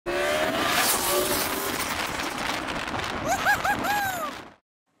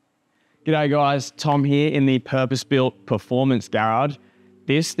G'day guys, Tom here in the Purpose Built Performance Garage.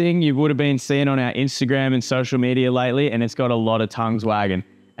 This thing you would have been seeing on our Instagram and social media lately, and it's got a lot of tongues wagging.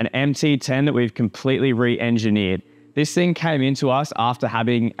 An MT10 that we've completely re-engineered. This thing came into us after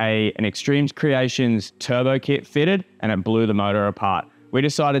having an Extreme Creations turbo kit fitted, and it blew the motor apart. We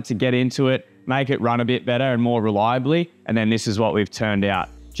decided to get into it, make it run a bit better and more reliably, and then this is what we've turned out.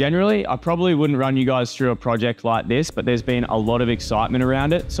 Generally, I probably wouldn't run you guys through a project like this, but there's been a lot of excitement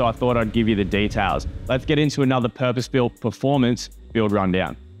around it, so I thought I'd give you the details. Let's get into another purpose-built performance build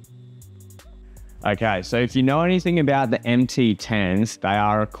rundown. Okay, so if you know anything about the MT10s, they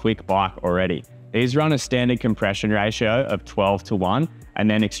are a quick bike already. These run a standard compression ratio of 12:1, and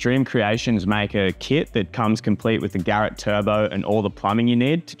then Extreme Creations make a kit that comes complete with the Garrett turbo and all the plumbing you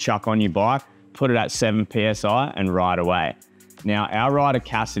need to chuck on your bike, put it at 7 PSI and ride away. Now, our rider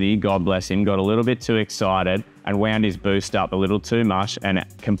Cassidy, God bless him, got a little bit too excited and wound his boost up a little too much, and it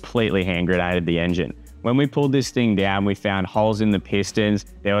completely hand grenaded the engine. When we pulled this thing down, we found holes in the pistons.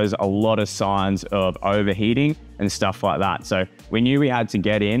 There was a lot of signs of overheating and stuff like that. So we knew we had to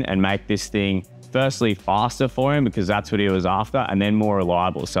get in and make this thing firstly faster for him, because that's what he was after, and then more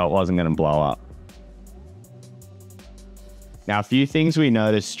reliable so it wasn't going to blow up. Now, a few things we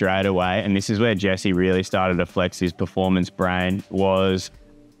noticed straight away, and this is where Jesse really started to flex his performance brain, was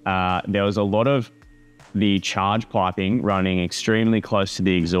there was a lot of the charge piping running extremely close to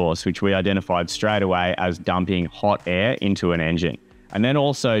the exhaust, which we identified straight away as dumping hot air into an engine. And then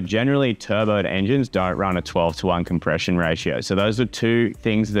also, generally turboed engines don't run a 12:1 compression ratio. So those are two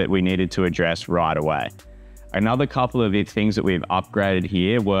things that we needed to address right away. Another couple of things that we've upgraded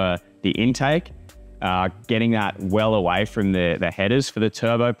here were the intake, getting that well away from the headers for the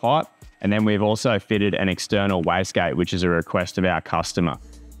turbo pipe. And then we've also fitted an external wastegate, which is a request of our customer.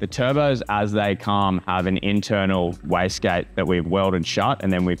 The turbos, as they come, have an internal wastegate that we've welded shut,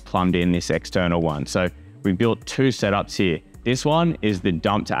 and then we've plumbed in this external one. So we built two setups here. This one is the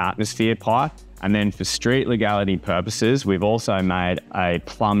dump to atmosphere pipe. And then for street legality purposes, we've also made a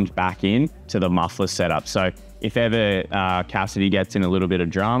plumbed back in to the muffler setup. So if ever Cassidy gets in a little bit of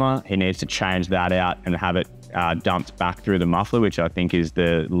drama, he needs to change that out and have it dumped back through the muffler, which I think is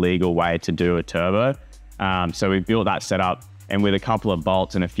the legal way to do a turbo. So we built that setup, and with a couple of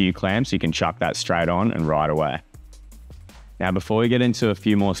bolts and a few clamps, you can chuck that straight on and ride away. Now, before we get into a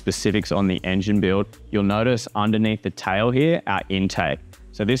few more specifics on the engine build, you'll notice underneath the tail here, our intake.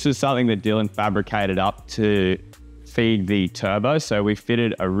 So this is something that Dylan fabricated up to feed the turbo. So we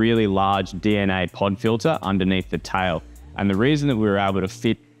fitted a really large DNA pod filter underneath the tail. And the reason that we were able to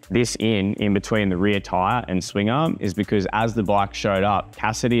fit this in between the rear tire and swing arm is because as the bike showed up,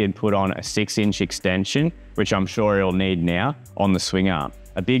 Cassidy had put on a 6-inch extension, which I'm sure he'll need now, on the swing arm.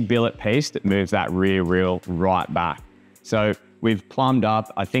 A big billet piece that moves that rear wheel right back. So we've plumbed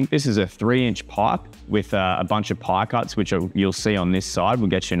up, I think this is a 3-inch pipe with a bunch of pie cuts, which you'll see on this side. We'll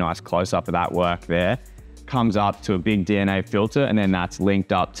get you a nice close up of that work there. Comes up to a big DNA filter, and then that's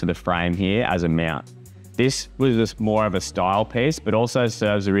linked up to the frame here as a mount. This was just more of a style piece, but also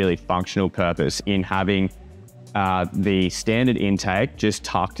serves a really functional purpose in having the standard intake just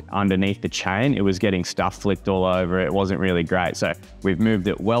tucked underneath the chain. It was getting stuff flicked all over it. It wasn't really great. So we've moved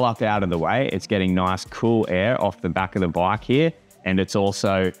it well up out of the way. It's getting nice cool air off the back of the bike here. And it's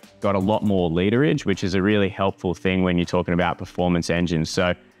also got a lot more literage, which is a really helpful thing when you're talking about performance engines.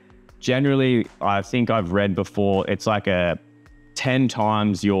 So generally, I think I've read before, it's like a 10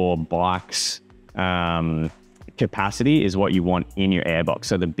 times your bike's capacity is what you want in your airbox.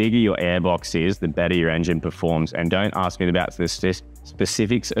 So the bigger your airbox is, the better your engine performs. And don't ask me about the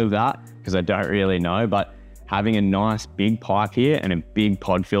specifics of that, because I don't really know, but having a nice big pipe here and a big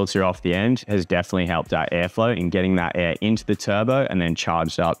pod filter off the end has definitely helped our airflow in getting that air into the turbo and then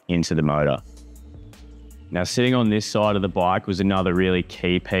charged up into the motor. Now, sitting on this side of the bike was another really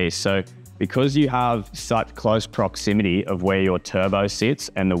key piece. So because you have such close proximity of where your turbo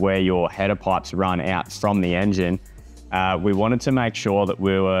sits and where your header pipes run out from the engine, we wanted to make sure that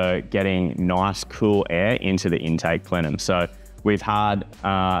we were getting nice cool air into the intake plenum. So we've had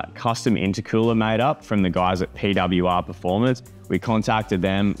custom intercooler made up from the guys at PWR Performance. We contacted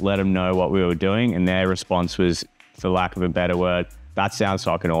them, let them know what we were doing, and their response was, for lack of a better word, "That sounds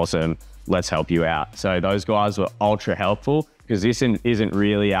fucking awesome. Let's help you out." So those guys were ultra helpful, because this isn't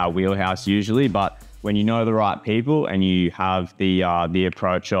really our wheelhouse usually, but when you know the right people and you have the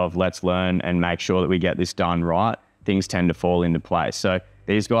approach of let's learn and make sure that we get this done right, things tend to fall into place. So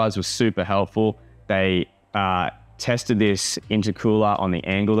these guys were super helpful. They tested this intercooler on the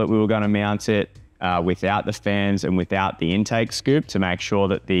angle that we were going to mount it, without the fans and without the intake scoop to make sure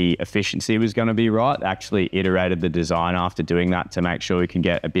that the efficiency was going to be right. Actually iterated the design after doing that to make sure we can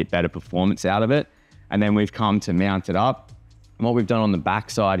get a bit better performance out of it. And then we've come to mount it up. And what we've done on the back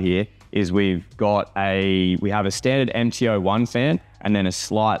side here is we have a standard MT10 fan and then a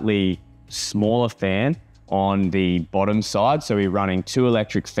slightly smaller fan on the bottom side. So we're running 2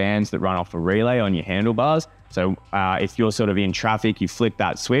 electric fans that run off a relay on your handlebars. So if you're sort of in traffic, you flick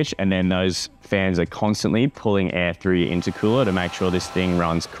that switch and then those fans are constantly pulling air through your intercooler to make sure this thing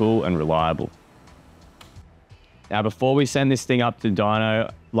runs cool and reliable. Now, before we send this thing up to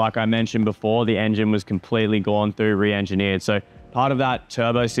dyno, like I mentioned before, the engine was completely gone through, re-engineered. So part of that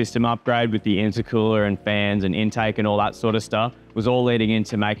turbo system upgrade with the intercooler and fans and intake and all that sort of stuff was all leading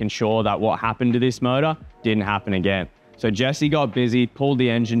into making sure that what happened to this motor didn't happen again. So Jesse got busy, pulled the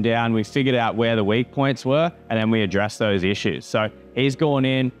engine down, we figured out where the weak points were, and then we addressed those issues. So he's gone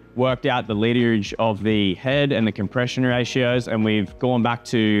in, worked out the literage of the head and the compression ratios, and we've gone back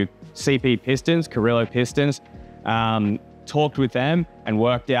to CP pistons, Carrillo pistons, talked with them and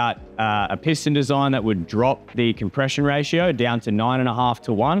worked out a piston design that would drop the compression ratio down to 9.5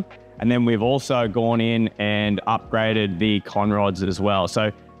 to 1. And then we've also gone in and upgraded the con rods as well.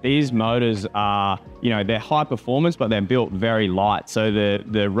 So these motors are, they're high performance, but they're built very light. So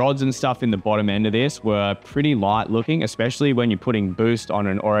the rods and stuff in the bottom end of this were pretty light looking, especially when you're putting boost on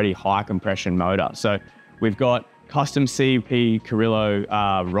an already high compression motor. So we've got custom CP Carrillo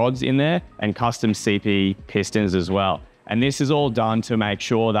rods in there and custom CP pistons as well. And this is all done to make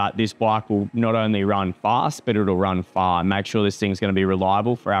sure that this bike will not only run fast, but it'll run far and make sure this thing's going to be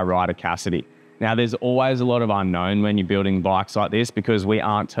reliable for our rider Cassidy. Now, there's always a lot of unknown when you're building bikes like this because we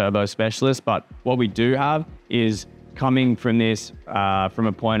aren't turbo specialists, but what we do have is coming from this from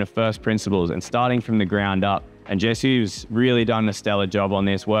a point of first principles and starting from the ground up. And Jesse's really done a stellar job on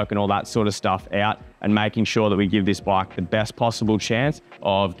this, working all that sort of stuff out and making sure that we give this bike the best possible chance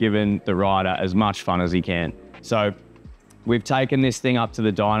of giving the rider as much fun as he can. So we've taken this thing up to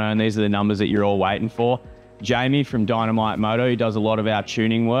the dyno, and these are the numbers that you're all waiting for. Jamie from Dynamite Moto, he does a lot of our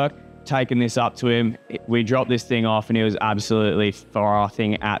tuning work, taken this up to him. We dropped this thing off and he was absolutely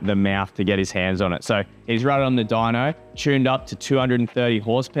frothing at the mouth to get his hands on it. So he's run it on the dyno, tuned up to 230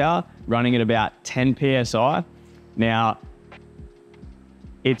 horsepower, running at about 10 PSI. Now,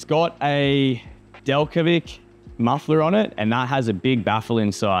 it's got a Delcovic muffler on it, and that has a big baffle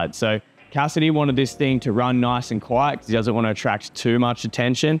inside. So Cassidy wanted this thing to run nice and quiet because he doesn't want to attract too much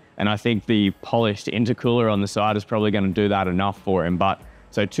attention. And I think the polished intercooler on the side is probably going to do that enough for him. But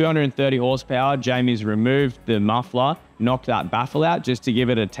so 230 horsepower, Jamie's removed the muffler, knocked that baffle out just to give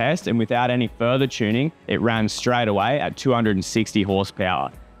it a test. And without any further tuning, it ran straight away at 260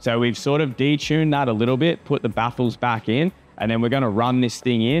 horsepower. So we've sort of detuned that a little bit, put the baffles back in, and then we're going to run this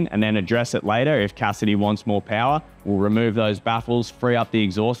thing in and then address it later. If Cassidy wants more power, we'll remove those baffles, free up the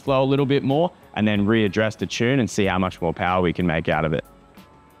exhaust flow a little bit more, and then readdress the tune and see how much more power we can make out of it.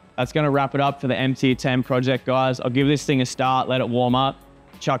 That's going to wrap it up for the MT10 project, guys. I'll give this thing a start, let it warm up,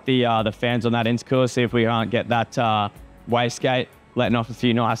 chuck the fans on that intercooler, see if we can't get that wastegate letting off a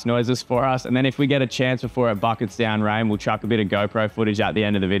few nice noises for us. And then if we get a chance before it buckets down rain, we'll chuck a bit of GoPro footage at the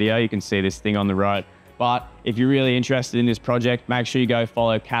end of the video. You can see this thing on the road. But if you're really interested in this project, make sure you go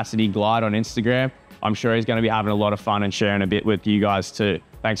follow Cassidy Glide on Instagram. I'm sure he's going to be having a lot of fun and sharing a bit with you guys too.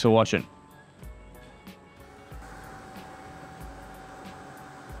 Thanks for watching.